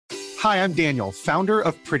Hi, I'm Daniel, founder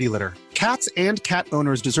of Pretty Litter. Cats and cat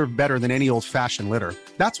owners deserve better than any old-fashioned litter.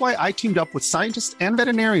 That's why I teamed up with scientists and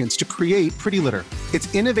veterinarians to create Pretty Litter.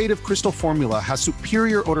 Its innovative crystal formula has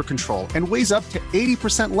superior odor control and weighs up to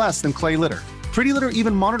 80% less than clay litter. Pretty Litter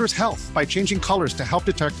even monitors health by changing colors to help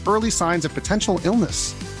detect early signs of potential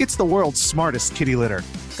illness. It's the world's smartest kitty litter.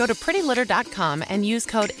 Go to prettylitter.com and use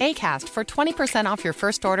code ACAST for 20% off your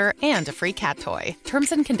first order and a free cat toy.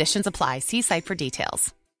 Terms and conditions apply. See site for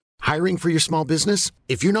details. Hiring for your small business?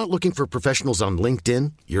 If you're not looking for professionals on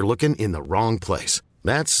LinkedIn, you're looking in the wrong place.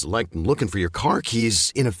 That's like looking for your car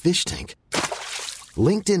keys in a fish tank.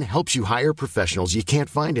 LinkedIn helps you hire professionals you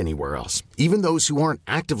can't find anywhere else, even those who aren't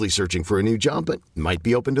actively searching for a new job but might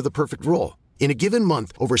be open to the perfect role. In a given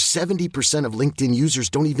month, over 70% of LinkedIn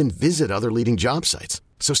users don't even visit other leading job sites.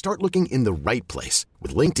 So start looking in the right place.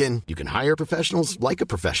 With LinkedIn, you can hire professionals like a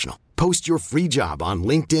professional. Post your free job on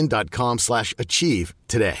linkedin.com/achieve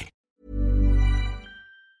today.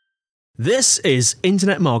 This is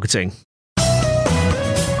Internet Marketing.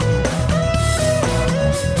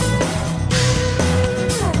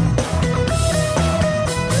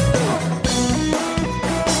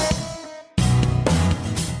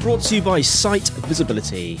 Brought to you by Site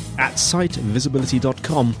Visibility at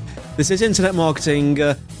sitevisibility.com. This is Internet Marketing.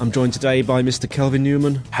 I'm joined today by Mr. Kelvin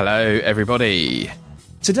Newman. Hello, everybody.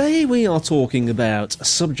 Today we are talking about a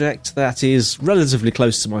subject that is relatively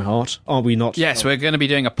close to my heart, are we not? Yes, we're going to be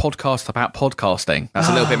doing a podcast about podcasting. That's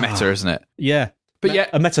a little bit meta, isn't it? Yeah. But yeah,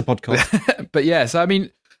 a meta podcast. But yeah, so I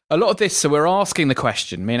mean, a lot of this, so we're asking the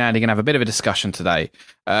question, me and Andy are going to have a bit of a discussion today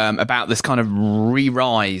about this kind of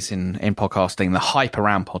re-rise in podcasting, the hype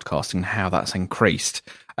around podcasting and how that's increased.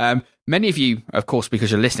 Many of you, of course,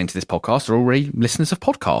 because you're listening to this podcast, are already listeners of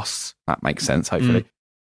podcasts. That makes sense, hopefully.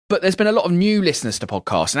 But there's been a lot of new listeners to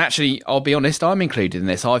podcasts. And actually, I'll be honest, I'm included in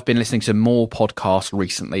this. I've been listening to more podcasts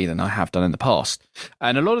recently than I have done in the past.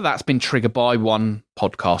 And a lot of that's been triggered by one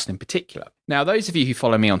podcast in particular. Now, those of you who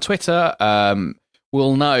follow me on Twitter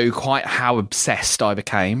will know quite how obsessed I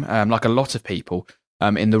became, like a lot of people,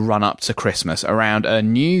 in the run-up to Christmas, around a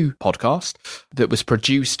new podcast that was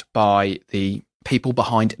produced by the people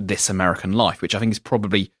behind This American Life, which I think is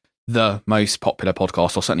probably the most popular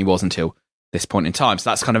podcast, or certainly was until this point in time. So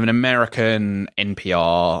that's kind of an American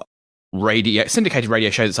NPR syndicated radio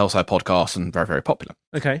show that's also a podcast and very, very popular.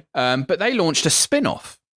 Okay. But they launched a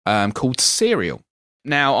spin-off called Serial.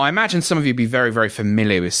 Now, I imagine some of you will be very, very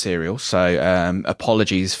familiar with Serial, so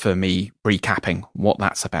apologies for me recapping what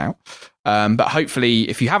that's about. But hopefully,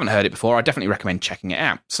 if you haven't heard it before, I definitely recommend checking it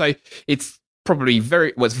out. So it's probably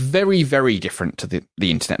very, very different to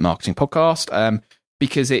the Internet Marketing Podcast,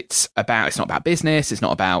 because it's not about business, it's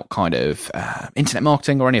not about kind of internet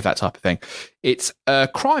marketing or any of that type of thing. It's a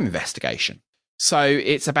crime investigation. So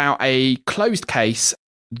it's about a closed case.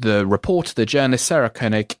 The reporter, the journalist Sarah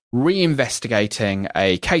Koenig, reinvestigating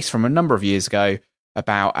a case from a number of years ago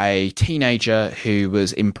about a teenager who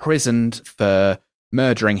was imprisoned for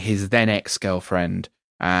murdering his then ex-girlfriend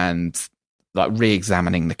and like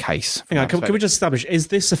re-examining the case. Hang on, can we just establish, is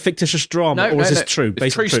this a fictitious drama or is this true?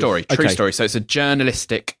 It's true story. True story. So it's a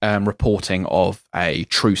journalistic reporting of a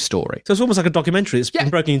true story. So it's almost like a documentary. It's been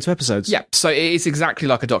broken into episodes. Yeah, so it is exactly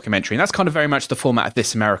like a documentary. And that's kind of very much the format of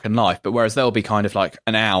This American Life. But whereas there'll be kind of like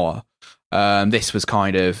an hour, this was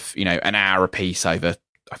kind of, an hour a piece over,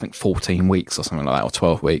 I think, 14 weeks or something like that, or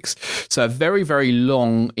 12 weeks. So a very, very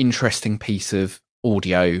long, interesting piece of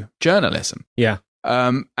audio journalism. Yeah.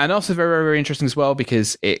 And also very, very, very interesting as well,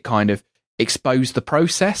 because it kind of exposed the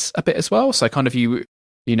process a bit as well. So kind of you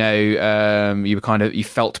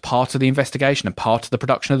felt part of the investigation and part of the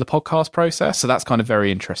production of the podcast process. So that's kind of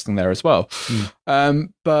very interesting there as well.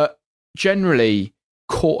 But generally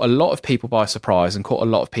caught a lot of people by surprise and caught a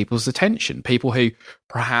lot of people's attention. People who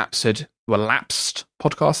perhaps were lapsed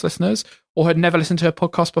podcast listeners or had never listened to a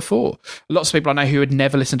podcast before. Lots of people I know who had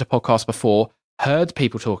never listened to podcasts before heard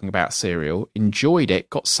people talking about Serial, enjoyed it,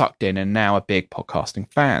 got sucked in, and now are big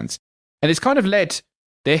podcasting fans. And it's kind of led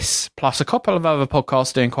this, plus a couple of other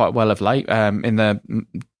podcasts doing quite well of late in the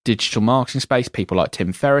digital marketing space. People like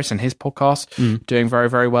Tim Ferriss and his podcast doing very,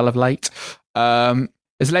 very well of late.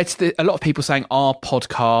 Has led to a lot of people saying, are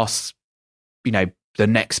podcasts, the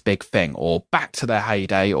next big thing, or back to their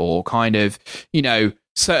heyday, or kind of,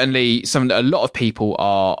 certainly a lot of people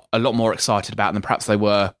are a lot more excited about than perhaps they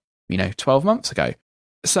were 12 months ago.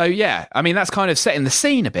 So, yeah, I mean, that's kind of setting the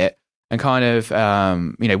scene a bit and kind of,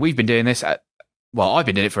 we've been doing this I've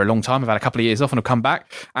been doing it for a long time. I've had a couple of years off and I've come back.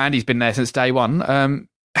 Andy's been there since day one.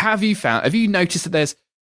 Have you noticed that there's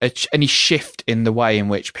any shift in the way in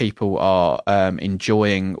which people are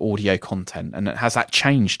enjoying audio content? And has that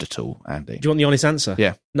changed at all, Andy? Do you want the honest answer?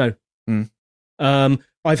 Yeah. No.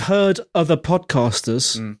 I've heard other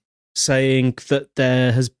podcasters saying that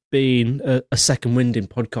there has been a second wind in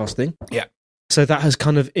podcasting. Yeah. So that has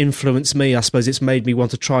kind of influenced me. I suppose it's made me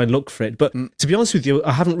want to try and look for it. But to be honest with you,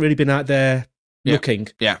 I haven't really been out there looking.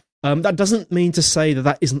 Yeah. That doesn't mean to say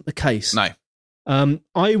that isn't the case. No.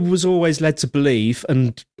 I was always led to believe,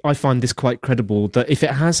 and I find this quite credible, that if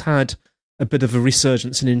it has had a bit of a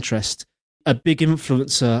resurgence in interest, a big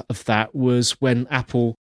influencer of that was when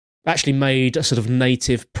Apple actually made a sort of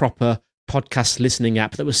native, proper podcast listening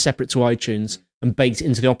app that was separate to iTunes and baked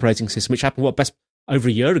into the operating system, which happened, over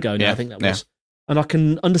a year ago now, I think that was. And I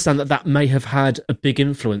can understand that may have had a big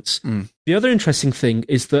influence. The other interesting thing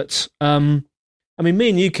is that, me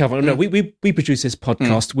and you, Calvin, we produce this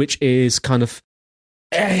podcast, which is kind of,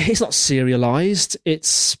 it's not serialized,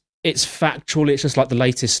 it's factual, it's just like the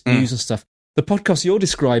latest news and stuff. The podcast you're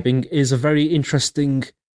describing is a very interesting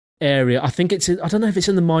area. I think I don't know if it's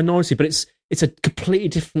in the minority, but it's a completely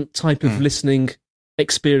different type of listening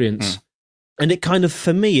experience. And it kind of,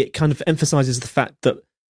 for me, it kind of emphasizes the fact that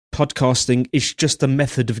podcasting is just a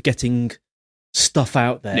method of getting stuff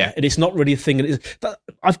out there. Yeah. And it's not really a thing.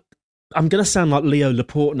 I'm going to sound like Leo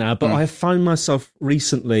Laporte now, but I have found myself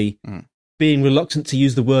recently being reluctant to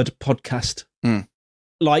use the word podcast.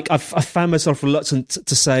 Like, I've found myself reluctant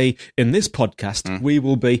to say, in this podcast, we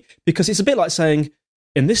will be, because it's a bit like saying,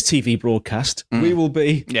 in this TV broadcast, we will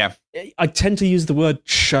be. Yeah. I tend to use the word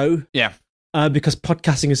show. Yeah. Because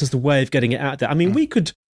podcasting is just a way of getting it out there. I mean, we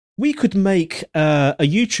could make a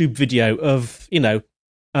YouTube video of,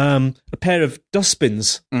 a pair of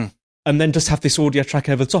dustbins and then just have this audio track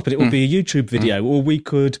over the top, and it would be a YouTube video. Or we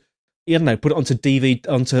could, put it onto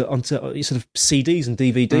onto sort of CDs and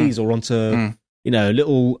DVDs, or onto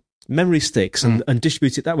little memory sticks and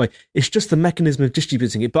distribute it that way. It's just the mechanism of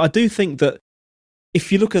distributing it. But I do think that if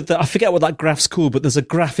you look at I forget what that graph's called, but there's a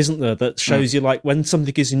graph, isn't there, that shows you, like, when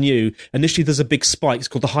something is new, initially there's a big spike. It's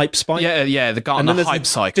called the hype spike. Yeah, the Gartner hype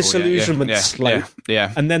cycle. Disillusionment slope.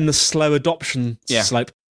 Yeah. And then the slow adoption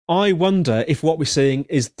slope. I wonder if what we're seeing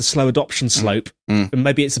is the slow adoption slope, and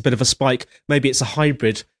maybe it's a bit of a spike, maybe it's a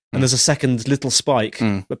hybrid, and there's a second little spike,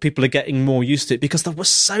 but people are getting more used to it, because there was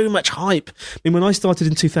so much hype. I mean, when I started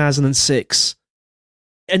in 2006...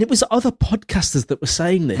 and it was other podcasters that were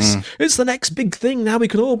saying this. It's the next big thing. Now we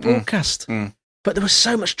can all broadcast. But there was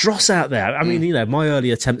so much dross out there. I mean, my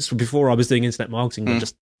early attempts before I was doing internet marketing were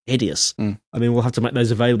just hideous. I mean, we'll have to make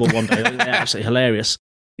those available one day. They're absolutely hilarious.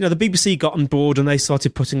 The BBC got on board and they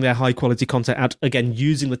started putting their high-quality content out, again,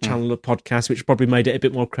 using the channel of podcast, which probably made it a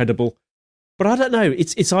bit more credible. But I don't know.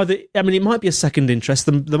 It's either... I mean, it might be a second interest.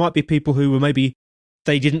 There might be people who were maybe...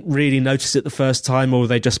 they didn't really notice it the first time, or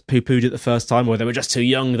they just poo-pooed it the first time, or they were just too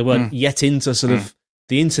young, they weren't yet into sort of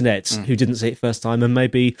the internet, who didn't see it first time, and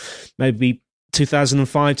maybe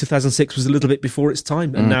 2005, 2006 was a little bit before its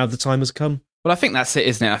time, and now the time has come. Well, I think that's it,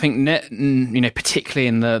 isn't it? I think, particularly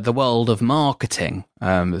in the world of marketing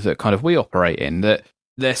that kind of we operate in, that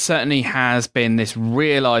there certainly has been this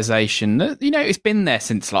realisation that, it's been there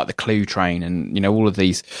since, like, the Clue Train and, all of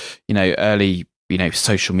these, early...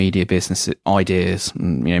 social media business ideas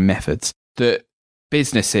and, methods, that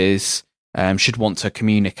businesses should want to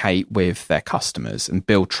communicate with their customers and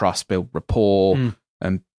build trust, build rapport,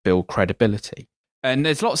 and build credibility. And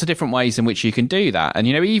there's lots of different ways in which you can do that. And,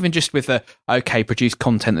 even just with produce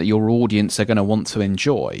content that your audience are going to want to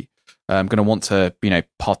enjoy, going to want to,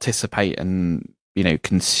 participate and,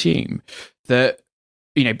 consume, that,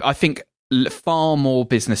 I think many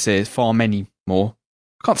more,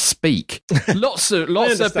 I can't speak. Lots of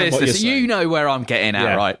business. You know where I'm getting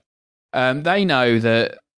at, right? They know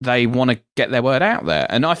that they want to get their word out there.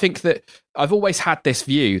 And I think that I've always had this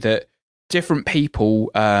view that different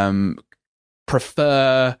people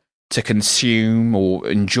prefer to consume or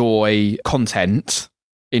enjoy content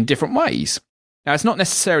in different ways. Now, it's not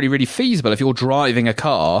necessarily really feasible if you're driving a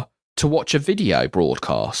car to watch a video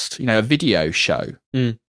broadcast, a video show.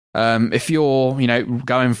 If you're,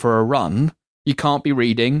 going for a run, you can't be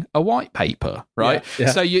reading a white paper, right?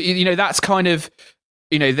 Yeah. So that's kind of,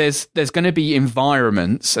 there's going to be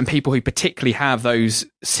environments and people who particularly have those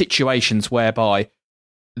situations whereby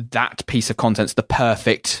that piece of content's the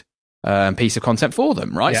perfect piece of content for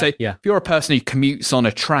them, right? So if you're a person who commutes on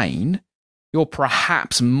a train, you're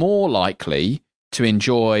perhaps more likely to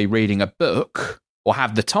enjoy reading a book or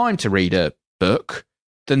have the time to read a book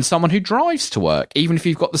than someone who drives to work, even if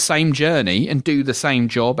you've got the same journey and do the same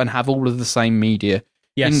job and have all of the same media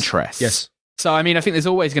interests. Yes. So, I mean, I think there's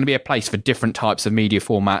always going to be a place for different types of media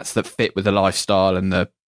formats that fit with the lifestyle and the,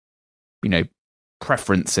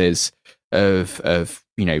 preferences of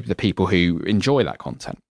the people who enjoy that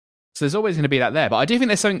content. So there's always going to be that there. But I do think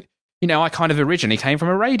there's something I kind of originally came from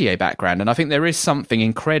a radio background, and I think there is something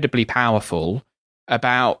incredibly powerful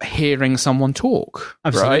about hearing someone talk.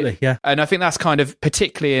 Absolutely, right? yeah. And I think that's kind of,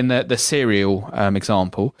 particularly in the serial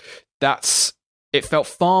example, it felt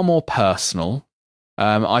far more personal.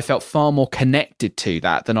 I felt far more connected to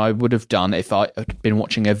that than I would have done if I had been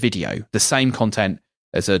watching a video, the same content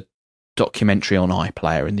as a documentary on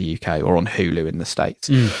iPlayer in the UK or on Hulu in the States.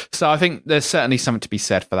 So I think there's certainly something to be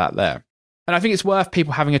said for that there. And I think it's worth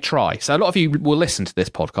people having a try. So a lot of you will listen to this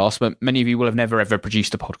podcast, but many of you will have never, ever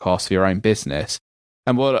produced a podcast for your own business.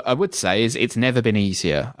 And what I would say is it's never been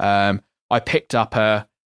easier. I picked up and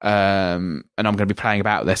I'm going to be playing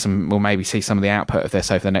about this, and we'll maybe see some of the output of this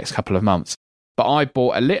over the next couple of months. But I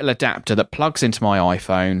bought a little adapter that plugs into my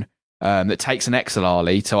iPhone, that takes an XLR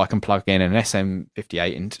lead so I can plug in an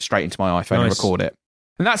SM58 straight into my iPhone and record it.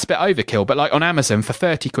 And that's a bit overkill, but like on Amazon for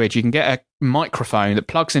 30 quid, you can get a microphone that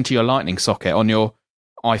plugs into your lightning socket on your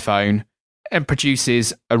iPhone and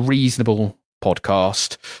produces a reasonable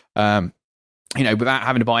podcast, without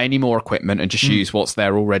having to buy any more equipment and just use what's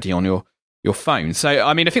there already on your phone. So,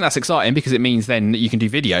 I mean, I think that's exciting because it means then that you can do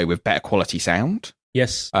video with better quality sound.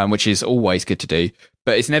 Yes. Which is always good to do,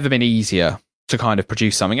 but it's never been easier to kind of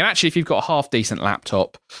produce something. And actually, if you've got a half decent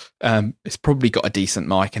laptop, it's probably got a decent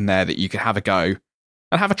mic in there that you could have a go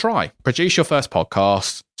and have a try. Produce your first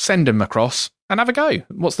podcast, send them across, and have a go.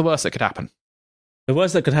 What's the worst that could happen? The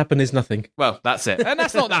worst that could happen is nothing. Well, that's it. And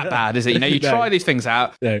that's not that bad, is it? You try these things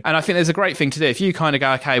out. No. And I think there's a great thing to do. If you kind of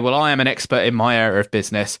go, okay, well, I am an expert in my area of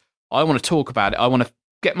business. I want to talk about it. I want to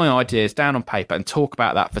get my ideas down on paper and talk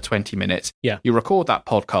about that for 20 minutes. Yeah. You record that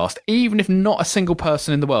podcast. Even if not a single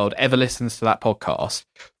person in the world ever listens to that podcast,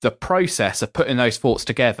 the process of putting those thoughts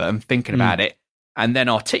together and thinking about it and then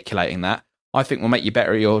articulating that, I think will make you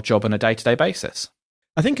better at your job on a day-to-day basis.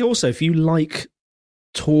 I think also if you like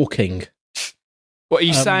talking... What are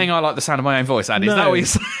you saying? I like the sound of my own voice, Andy? No, is that what you're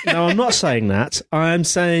saying? No, I'm not saying that. I'm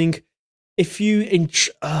saying if you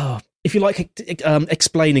like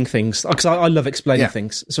explaining things, because I love explaining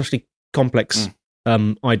things, especially complex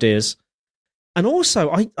ideas. And also,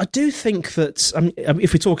 I do think that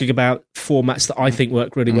if we're talking about formats that I think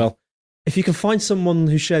work really well, if you can find someone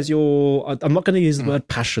who shares your... I'm not going to use the word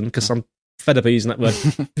passion because I'm fed up of using that word.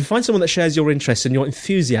 If you find someone that shares your interest and your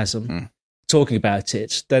enthusiasm talking about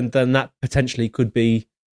it, then that potentially could be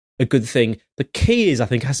a good thing. The key is, I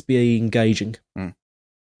think, has to be engaging.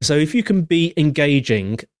 So if you can be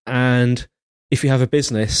engaging, and if you have a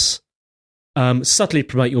business, subtly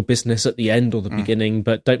promote your business at the end or the beginning,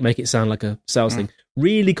 but don't make it sound like a sales thing.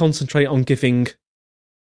 Really concentrate on giving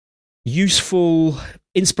useful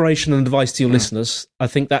inspiration and advice to your listeners. I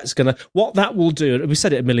think that's what that will do, and we've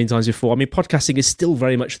said it a million times before, I mean, podcasting is still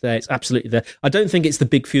very much there. It's absolutely there. I don't think it's the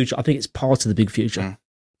big future. I think it's part of the big future.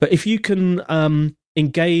 But if you can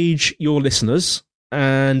engage your listeners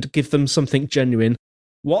and give them something genuine,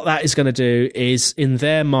 what that is going to do is, in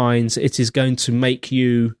their minds, it is going to make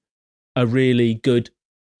you a really good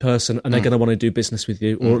person, and they're going to want to do business with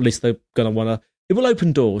you, or at least they're going to want to... It will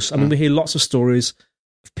open doors. I mean, we hear lots of stories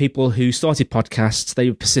of people who started podcasts, they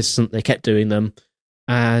were persistent, they kept doing them,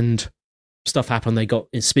 and stuff happened. They got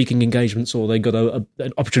speaking engagements, or they got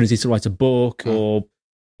an opportunity to write a book, or,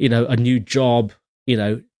 a new job,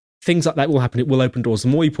 things like that will happen. It will open doors. The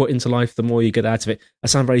more you put into life, the more you get out of it. I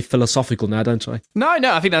sound very philosophical now, don't I? No,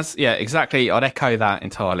 I think that's, exactly. I'd echo that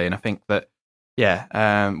entirely. And I think that,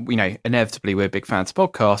 inevitably we're big fans of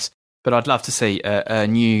podcasts, but I'd love to see a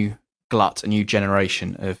new glut, a new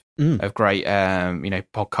generation of great,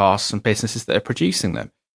 podcasts and businesses that are producing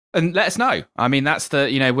them. And let us know. I mean, that's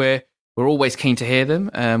we're always keen to hear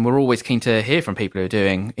them. We're always keen to hear from people who are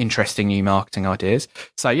doing interesting new marketing ideas.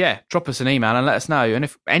 So, drop us an email and let us know. And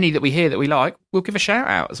if any that we hear that we like, we'll give a shout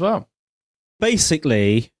out as well.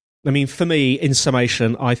 Basically, I mean, for me, in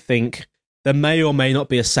summation, I think there may or may not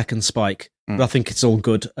be a second spike, but I think it's all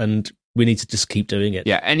good and we need to just keep doing it.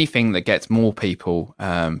 Yeah, anything that gets more people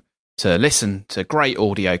to listen to great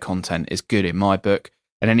audio content is good in my book.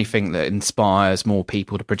 And anything that inspires more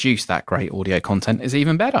people to produce that great audio content is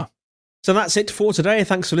even better. So that's it for today.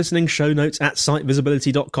 Thanks for listening. Show notes at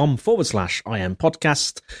sitevisibility.com/IM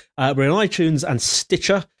podcast. We're on iTunes and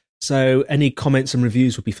Stitcher, so any comments and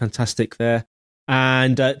reviews would be fantastic there.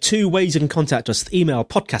 And 2 ways you can contact us: email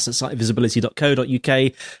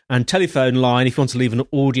podcast@sitevisibility.co.uk, and telephone line if you want to leave an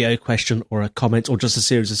audio question or a comment or just a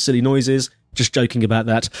series of silly noises. Just joking about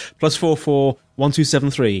that. +44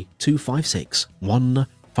 1273 256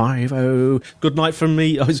 150. Good night from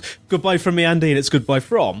me. Goodbye from me, Andy, and it's goodbye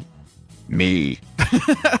from Me.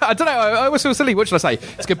 I don't know. I always feel silly. What should I say?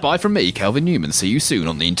 It's goodbye from me, Kelvin Newman. See you soon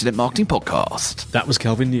on the Internet Marketing Podcast. That was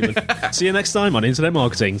Kelvin Newman. See you next time on Internet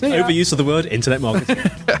Marketing. Overuse of the word Internet Marketing.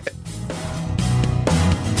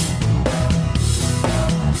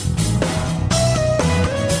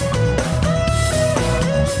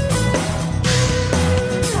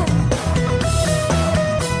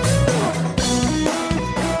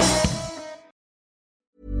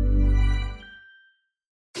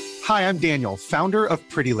 Hi, I'm Daniel, founder of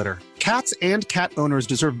Pretty Litter. Cats and cat owners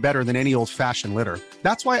deserve better than any old-fashioned litter.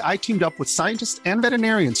 That's why I teamed up with scientists and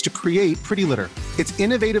veterinarians to create Pretty Litter. Its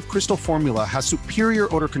innovative crystal formula has superior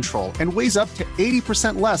odor control and weighs up to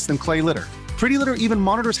 80% less than clay litter. Pretty Litter even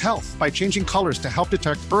monitors health by changing colors to help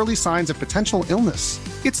detect early signs of potential illness.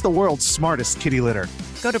 It's the world's smartest kitty litter.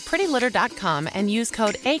 Go to prettylitter.com and use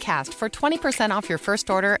code ACAST for 20% off your first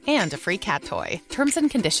order and a free cat toy. Terms and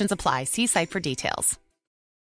conditions apply. See site for details.